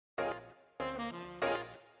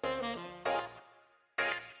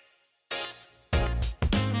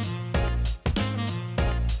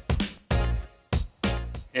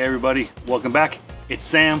Hey everybody, welcome back. It's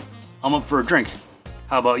Sam. I'm up for a drink.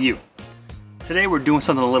 How about you? Today we're doing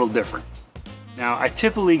something a little different. Now I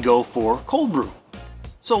typically go for cold brew.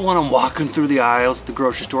 So when I'm walking through the aisles at the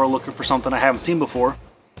grocery store looking for something I haven't seen before,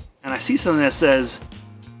 and I see something that says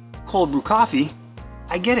cold brew coffee,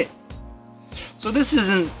 I get it. So this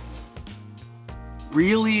isn't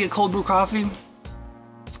really a cold brew coffee.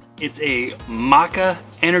 It's a maca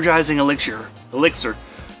energizing elixir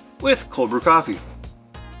with cold brew coffee.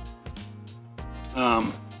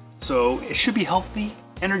 So it should be healthy,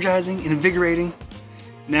 energizing, and invigorating.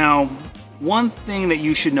 Now, one thing that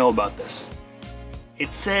you should know about this,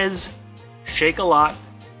 it says shake a lot,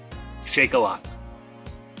 shake a lot.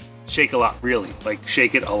 Shake a lot, really, like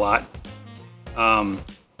shake it a lot.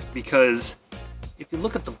 Because if you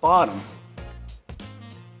look at the bottom,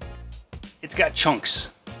 it's got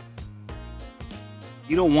chunks.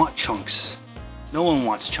 You don't want chunks. No one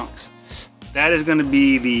wants chunks. That is going to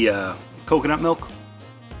be the coconut milk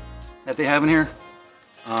that they have in here.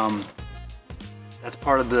 That's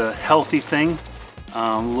part of the healthy thing.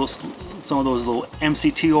 Some of those little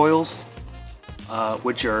MCT oils,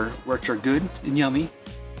 which are good and yummy.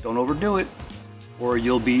 Don't overdo it, or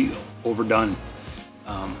you'll be overdone.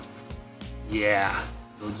 Yeah,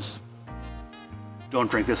 don't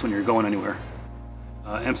drink this when you're going anywhere.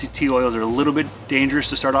 MCT oils are a little bit dangerous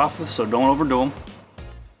to start off with, so don't overdo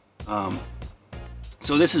them.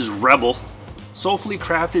 So this is Rebbl, soulfully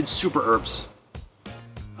crafted super herbs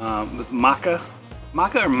with maca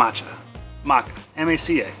or matcha? Maca,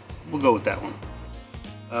 M-A-C-A. We'll go with that one.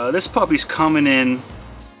 This puppy's coming in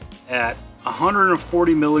at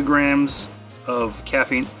 140 milligrams of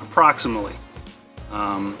caffeine, approximately,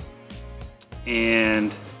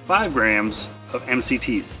 and 5 grams of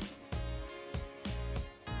MCTs.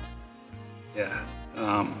 Yeah,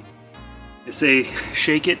 they say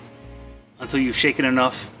shake it until you shake it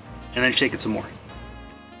enough, and then shake it some more.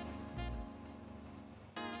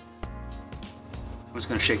 I'm just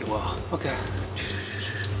gonna shake it well. Okay.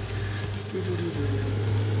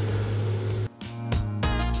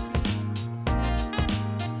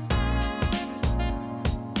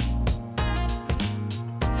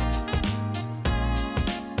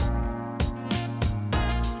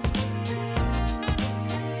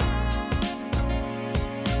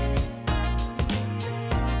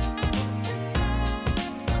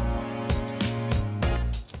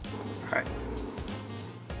 Alright.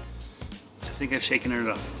 I think I've shaken it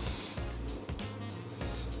enough.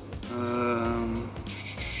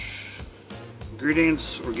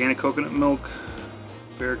 Ingredients: organic coconut milk,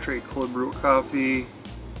 fair trade cold brew coffee,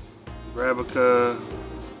 Arabica,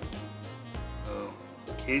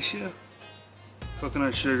 acacia,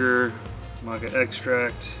 coconut sugar, maca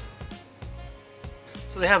extract.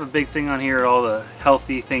 So they have a big thing on here, all the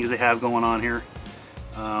healthy things they have going on here.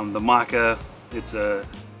 The maca, it's a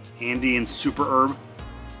Andean super herb,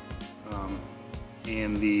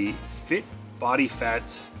 and the fit body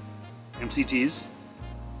fats MCTs.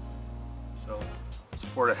 So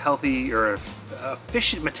support a healthy or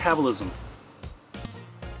efficient metabolism.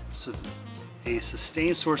 So a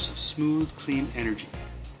sustained source of smooth, clean energy.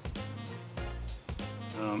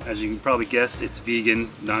 As you can probably guess, it's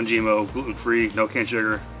vegan, non-GMO, gluten-free, no cane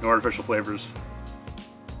sugar, no artificial flavors.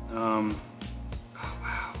 Oh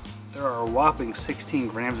wow, there are a whopping 16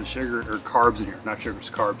 grams of sugar, or carbs in here, not sugars,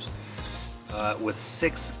 carbs, with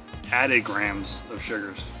 6 added grams of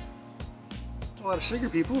sugars. That's a lot of sugar,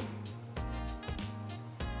 people.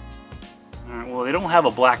 Alright, well, they don't have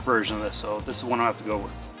a black version of this, so this is one I have to go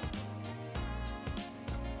with.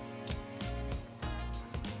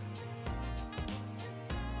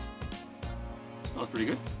 Smells pretty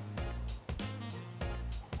good.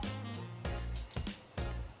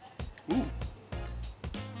 Ooh.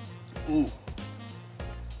 Ooh.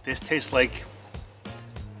 This tastes like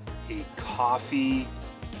a coffee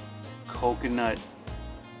coconut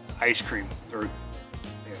ice cream, or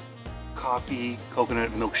coffee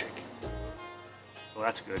coconut milkshake. So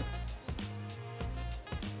that's good.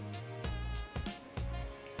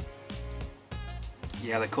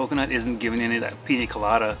 Yeah, the coconut isn't giving any of that pina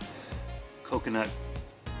colada coconut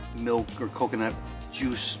milk or coconut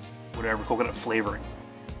juice, whatever, coconut flavoring.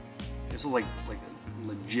 This is like a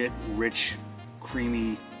legit rich,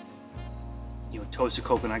 creamy, toasted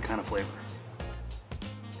coconut kind of flavor.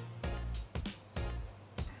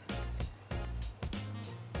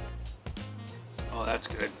 Oh, that's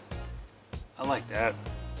good. I like that.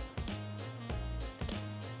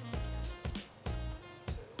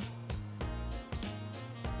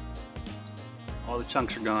 All the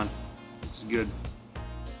chunks are gone. This is good.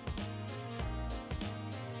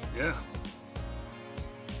 Yeah.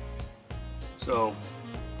 So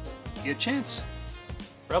give you a chance.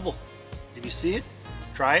 Rebbl. If you see it,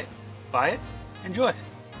 try it, buy it, enjoy.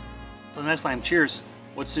 Till the next time, cheers.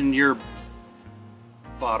 What's in your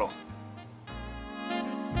bottle?